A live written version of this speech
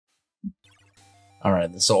All right,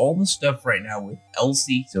 so all the stuff right now with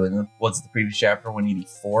Elsie. So in what's the previous chapter,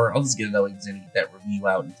 184. I'll just get it that way because I didn't get that review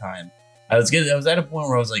out in time. I was at a point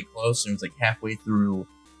where I was like close, and it was like halfway through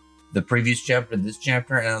the previous chapter, this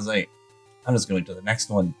chapter, and I was like, I'm just going to the next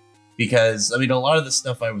one because I mean a lot of the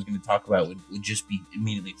stuff I was going to talk about would just be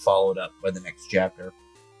immediately followed up by the next chapter.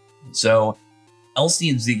 So Elsie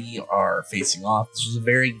and Ziggy are facing off. This was a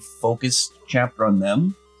very focused chapter on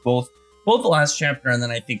them, both the last chapter and then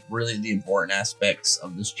I think really the important aspects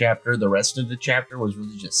of this chapter. The rest of the chapter was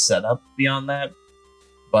really just set up beyond that,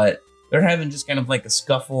 but they're having just kind of like a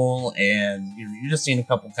scuffle, and you're just seeing a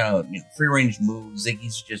couple kind of free range moves.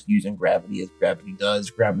 Ziggy's just using gravity as gravity does,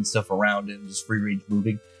 grabbing stuff around him, just free range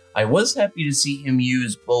moving. I was happy to see him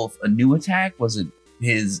use both a new attack. Was it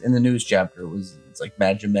his in the news chapter? It's like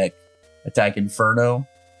Magimech attack Inferno,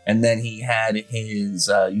 and then he had his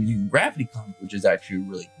using gravity comp, which is actually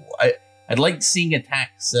really cool. I'd like seeing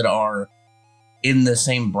attacks that are in the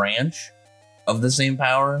same branch of the same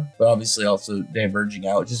power, but obviously also diverging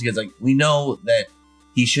out, just because like we know that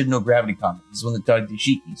he should know gravity comp. He's the one that taught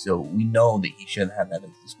Shiki, so we know that he should have that at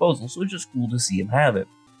his disposal. So it's just cool to see him have it.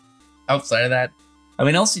 Outside of that, I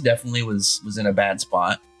mean, Elsie definitely was in a bad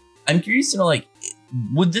spot. I'm curious to know, like,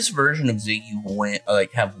 would this version of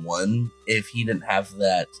Ziggy have won if he didn't have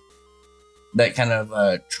that kind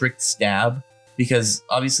of tricked stab? Because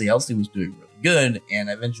obviously Elsie was doing really good,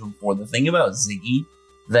 and I mentioned before the thing about Ziggy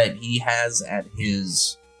that he has at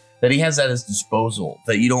his disposal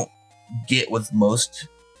that you don't get with most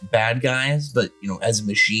bad guys, but as a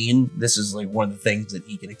machine, this is like one of the things that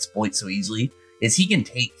he can exploit so easily is he can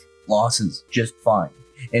take losses just fine,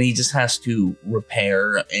 and he just has to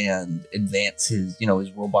repair and advance his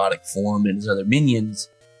his robotic form and his other minions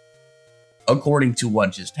according to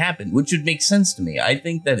what just happened, which would make sense to me. I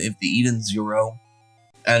think that if the Eden Zero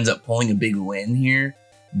ends up pulling a big win here,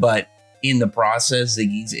 but in the process,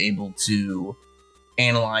 Ziggy's able to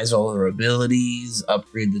analyze all their abilities,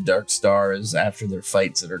 upgrade the Dark Stars after their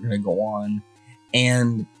fights that are going to go on,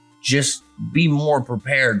 and just be more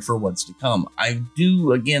prepared for what's to come. I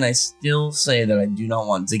still say that I do not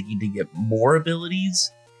want Ziggy to get more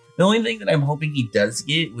abilities. The only thing that I'm hoping he does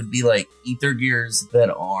get would be like Ether Gears that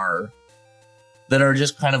are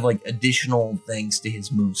just kind of like additional things to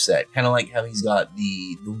his moveset. Kind of like how he's got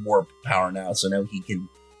the warp power now, so now he can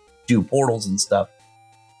do portals and stuff.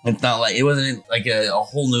 It's not like it wasn't like a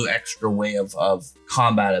whole new extra way of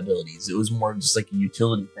combat abilities. It was more just like a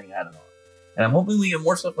utility thing added on. And I'm hoping we get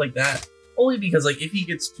more stuff like that. Only because like if he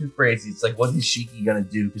gets too crazy, it's like what is Shiki gonna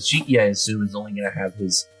do? Because Shiki, I assume, is only gonna have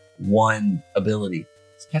his one ability.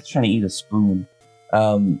 This cat's trying to eat a spoon.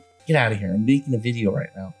 Get out of here. I'm making a video right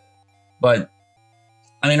now. But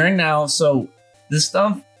I mean right now, so this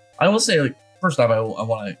stuff, I will say, like, first off, I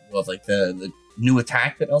want to go with like the new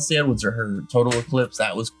attack that Elsie had was her total eclipse.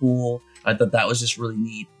 That was cool. I thought that was just really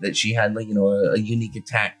neat that she had like a unique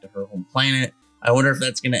attack to her home planet. I wonder if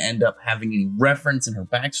that's going to end up having any reference in her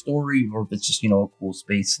backstory, or if it's just a cool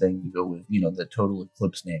space thing to go with the total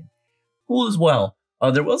eclipse name. Cool as well.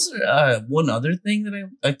 There was one other thing that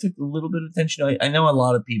I took a little bit of attention to. I know a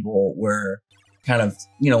lot of people were kind of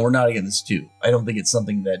we're not against this too. I don't think it's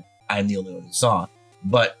something that I'm the only one who saw,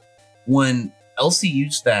 but when Elsie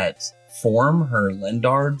used that form, her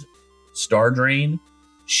Lendard Star Drain,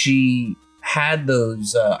 she had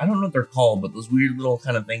those I don't know what they're called, but those weird little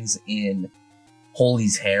kind of things in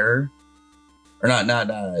Holy's hair, or not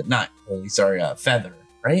Holy, sorry, Feather,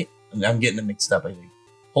 right? I'm getting them mixed up. I think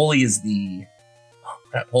Holy is the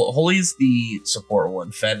Holy is the support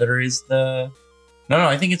one. Feather is the no.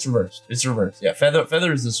 I think it's reversed. It's reversed. Yeah,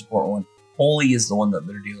 Feather is the support one. Holy is the one that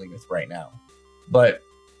they're dealing with right now. But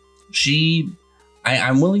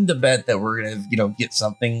I'm willing to bet that we're gonna get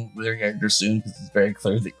something with her character soon, because it's very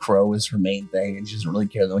clear that Crow is her main thing, and she doesn't really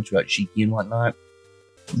care that much about Shiki and whatnot.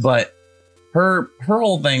 But her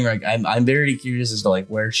whole thing, like I'm very curious as to like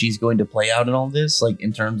where she's going to play out in all this, like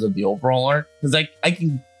in terms of the overall arc, because I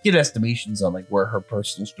can get estimations on like where her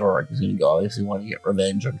personal story arc is going to go. Obviously, want to get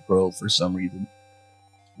revenge on Crow for some reason,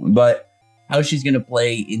 but how she's going to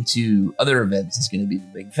play into other events is going to be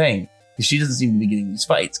the big thing, because she doesn't seem to be getting these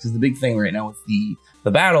fights. Because the big thing right now with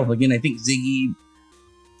the battle, again, I think Ziggy.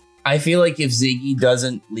 I feel like if Ziggy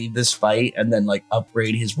doesn't leave this fight and then like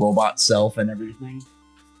upgrade his robot self and everything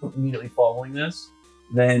immediately following this,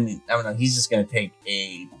 then I don't know, he's just gonna take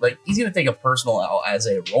a personal L as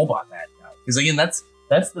a robot bad guy. Because again, that's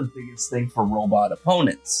the biggest thing for robot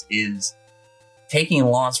opponents, is taking a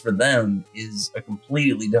loss for them is a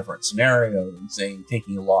completely different scenario than saying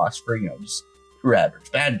taking a loss for just your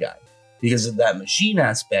average bad guy. Because of that machine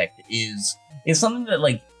aspect is something that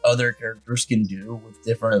like other characters can do with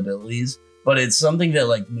different abilities, but it's something that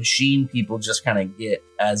like machine people just kind of get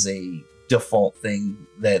as a default thing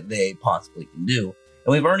that they possibly can do.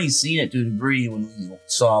 And we've already seen it to a degree when we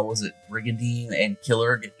saw, was it Brigadine and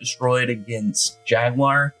Killer get destroyed against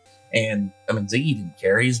Jaguar? And I mean, Ziggy didn't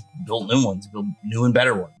care. He's built new ones, built new and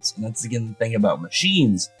better ones. And that's again the thing about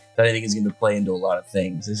machines that I think is going to play into a lot of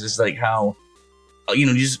things. It's just like how, you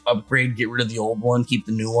know, you just upgrade, get rid of the old one, keep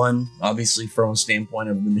the new one. Obviously, from a standpoint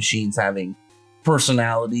of the machines having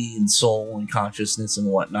personality and soul and consciousness and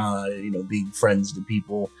whatnot, you know, being friends to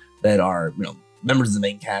people that are, you know, members of the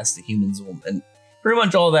main cast, the humans, and pretty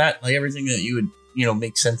much all that, like everything that you would, you know,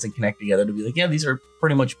 make sense and connect together to be like, yeah, these are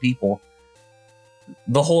pretty much people.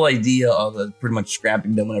 The whole idea of pretty much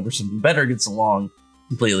scrapping them whenever something better gets along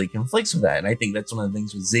completely conflicts with that. And I think that's one of the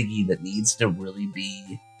things with Ziggy that needs to really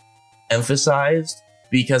be emphasized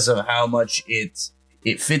because of how much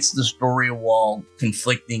it fits the story while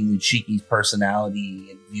conflicting with Shiki's personality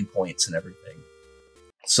and viewpoints and everything.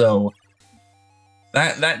 So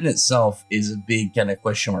that in itself is a big kind of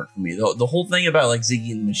question mark for me. The whole thing about like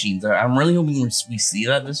Ziggy and the machines, I'm really hoping we see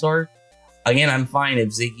that this arc. Again, I'm fine if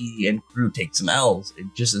Ziggy and crew take some L's. It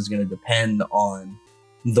just is going to depend on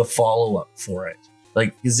the follow-up for it.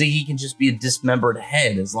 Like, Ziggy can just be a dismembered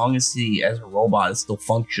head. As long as he, as a robot, is still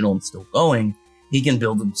functional and still going, he can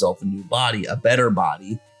build himself a new body, a better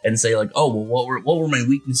body, and say like, oh, well, what were my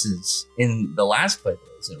weaknesses in the last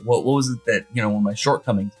playthrough? What was it that, you know, were my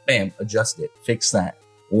shortcomings? Bam, adjust it, fix that,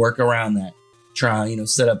 work around that, try, you know,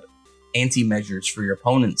 set up anti-measures for your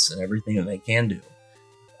opponents and everything that they can do.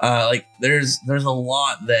 Like there's a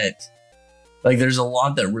lot that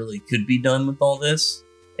really could be done with all this.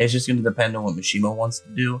 It's just going to depend on what Mishima wants to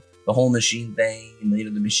do. The whole machine thing and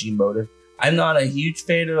the machine motive. I'm not a huge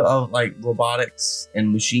fan of like robotics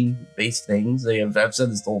and machine-based things. I've said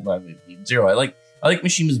this the whole time in Zero. I like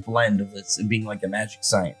Mishima's blend of this and being like a magic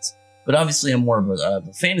science. But obviously, I'm more of a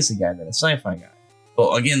fantasy guy than a sci-fi guy.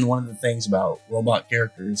 But again, one of the things about robot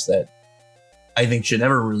characters that I think should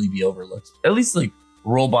never really be overlooked, at least like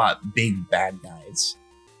robot big bad guys,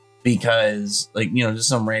 because like, you know, just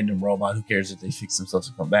some random robot, who cares if they fix themselves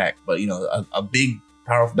and come back, but you know, a big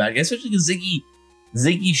powerful bad guy, especially because Ziggy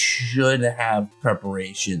should have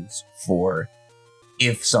preparations for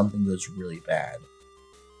if something goes really bad,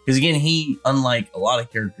 because again, he, unlike a lot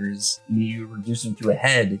of characters, you reduce him to a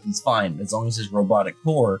head, he's fine. As long as his robotic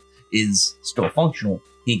core is still functional,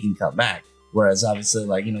 he can come back. Whereas obviously,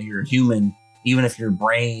 like, you know, you're a human. Even if your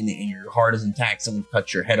brain and your heart is intact, someone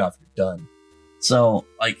cuts your head off, you're done. So,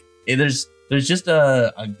 like, there's just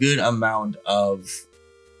a good amount of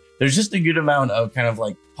kind of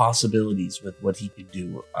like possibilities with what he could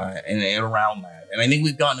do and around that. And I think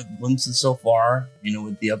we've gotten glimpses so far, you know,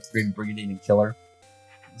 with the upgraded Brigadine and Killer.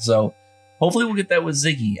 So hopefully we'll get that with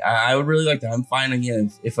Ziggy. I would really like that. I'm fine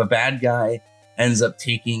again if a bad guy ends up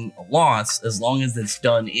taking a loss, as long as it's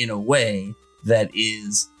done in a way that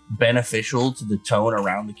is beneficial to the tone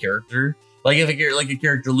around the character. Like if a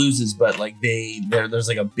character loses, but like there's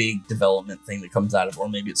like a big development thing that comes out of it, or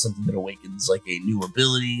maybe it's something that awakens like a new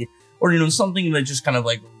ability, or you know, something that just kind of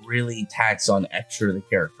like really tacks on extra to the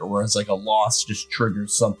character, whereas like a loss just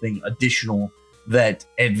triggers something additional that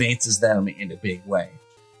advances them in a big way.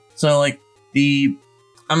 So like the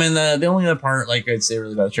only other part, like I'd say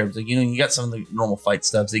really about the chapter is like, you know, you got some of the normal fight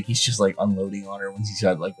stuff, like he's just like unloading on her once he's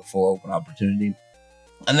got like a full open opportunity.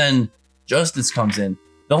 And then Justice comes in.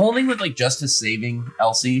 The whole thing with like Justice saving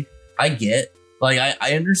Elsie, I get. Like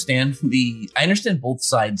I understand both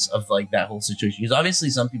sides of like that whole situation. Because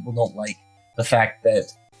obviously some people don't like the fact that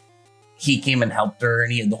he came and helped her,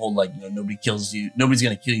 and he had the whole like, you know, nobody kills you, nobody's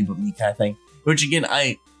gonna kill you but me kind of thing. Which again,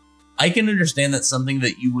 I can understand that's something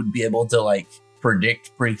that you would be able to like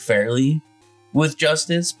predict pretty fairly with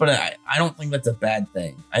Justice, but I don't think that's a bad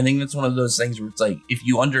thing. I think that's one of those things where it's like, if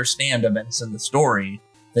you understand events in the story,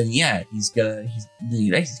 then yeah, he's probably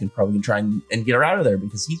gonna try and get her out of there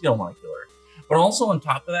because he's gonna want to kill her. But also on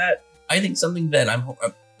top of that, I think something that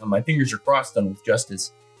my fingers are crossed on with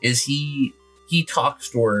Justice is he talks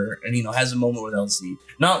to her and, you know, has a moment with Elsie.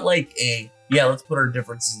 Not like let's put our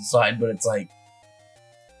differences aside, but it's like,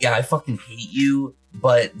 yeah, I fucking hate you,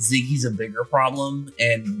 but Ziggy's a bigger problem,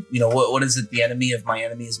 and you know what is it? The enemy of my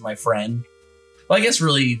enemy is my friend. Well, I guess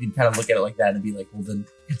really you can kind of look at it like that and be like, well, then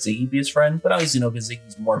could Ziggy be his friend? But obviously, no, because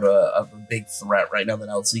Ziggy's more of a big threat right now than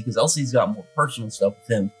Elsie, because Elsie's got more personal stuff with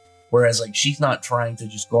him, whereas like she's not trying to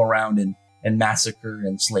just go around and massacre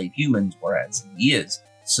and slave humans, whereas he is.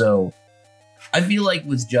 So I feel like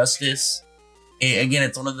with Justice, again,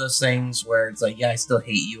 it's one of those things where it's like, yeah, I still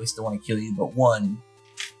hate you, I still want to kill you, but one,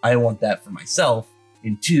 I want that for myself,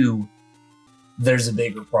 and two, there's a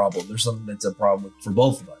bigger problem. There's something that's a problem for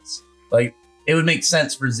both of us. Like, it would make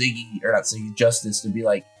sense for Ziggy, or not Ziggy, Justice to be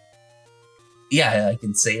like, yeah, I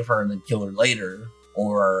can save her and then kill her later.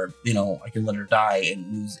 Or, you know, I can let her die and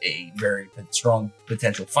lose a very strong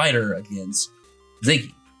potential fighter against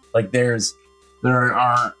Ziggy. Like, there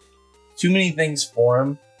are too many things for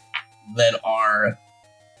him that are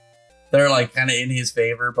like kind of in his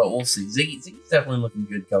favor, but we'll see. Ziggy's definitely looking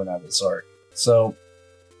good coming out of this arc. So,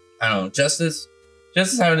 I don't know. Justice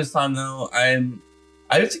having his time though.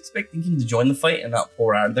 I was expecting him to join the fight and not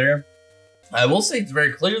pull out of there. I will say it's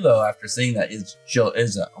very clear though, after seeing that,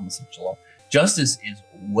 Justice is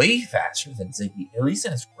way faster than Ziggy. At least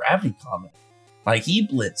in his gravity comment. Like, he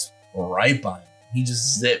blitzed right by him. He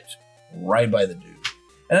just zipped right by the dude.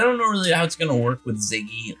 And I don't know really how it's going to work with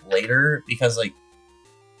Ziggy later, because, like,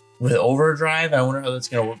 with Overdrive, I wonder how that's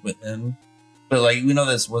going to work with him. But, like, we know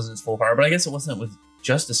this wasn't his full power, but I guess it wasn't with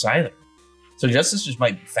Justice either. So Justice just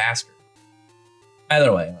might be faster.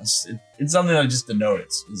 Either way, it's something that just to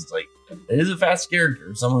notice. Is like, it is a fast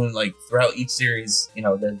character. Someone, like, throughout each series, you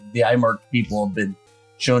know, the I-marked people have been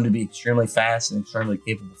shown to be extremely fast and extremely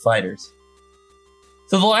capable fighters.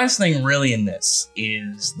 So the last thing really in this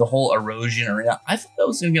is the whole erosion arena. I thought that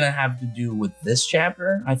was going to have to do with this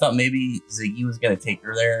chapter. I thought maybe Ziggy was going to take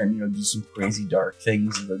her there and, you know, do some crazy dark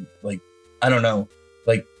things. Like, I don't know,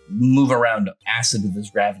 like move around acid with this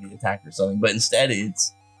gravity attack or something. But instead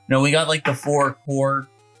it's, you know, we got like the 4 core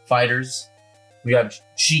fighters. We got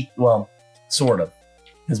Sheik, well, sort of.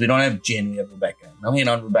 Because we don't have Jin, we have Rebecca. I'm hating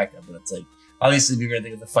on Rebecca, but it's like, obviously, if you're going to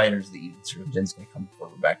think of the fighters that you consider, Jin's going to come before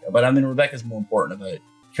Rebecca. But I mean, Rebecca's more important of a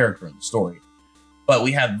character in the story. But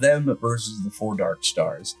we have them versus the 4 Dark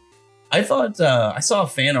Stars. I thought, I saw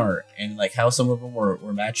fan art and like how some of them were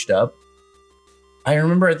matched up. I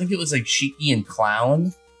remember, I think it was like Shiki and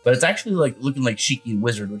Clown. But it's actually like looking like Shiki and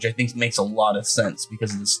Wizard, which I think makes a lot of sense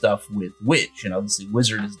because of the stuff with Witch. And obviously,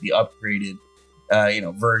 Wizard is the upgraded, you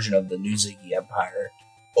know, version of the New Ziggy Empire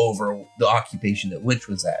over the occupation that Witch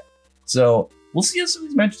was at. So we'll see how some of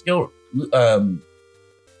these matches go. The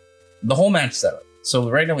whole match setup. So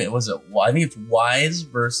right now, I think it's Wise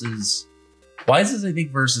versus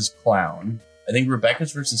Clown. I think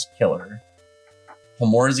Rebecca's versus Killer.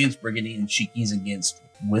 Homora's against Brigandine and Shiki's against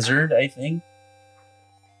Wizard, I think.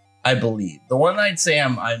 I believe. The one I'd say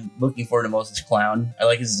I'm looking forward to most is Clown. I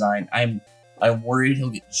like his design. I'm worried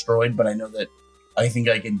he'll get destroyed, but I know that I think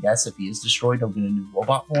I can guess if he is destroyed, he'll get a new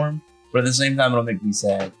robot form. But at the same time, it'll make me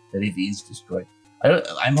sad that if he's destroyed.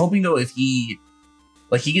 I'm hoping, though, if he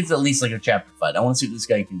gets at least, like, a chapter fight. I want to see what this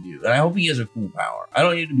guy can do. And I hope he has a cool power. I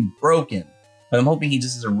don't need to be broken, but I'm hoping he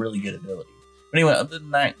just has a really good ability. But anyway, other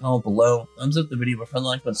than that, comment below. Thumbs up the video, but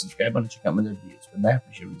like button, subscribe button, check out my other videos. But that,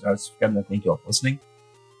 appreciate it. Subscribe, and thank you all for listening.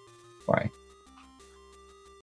 Bye.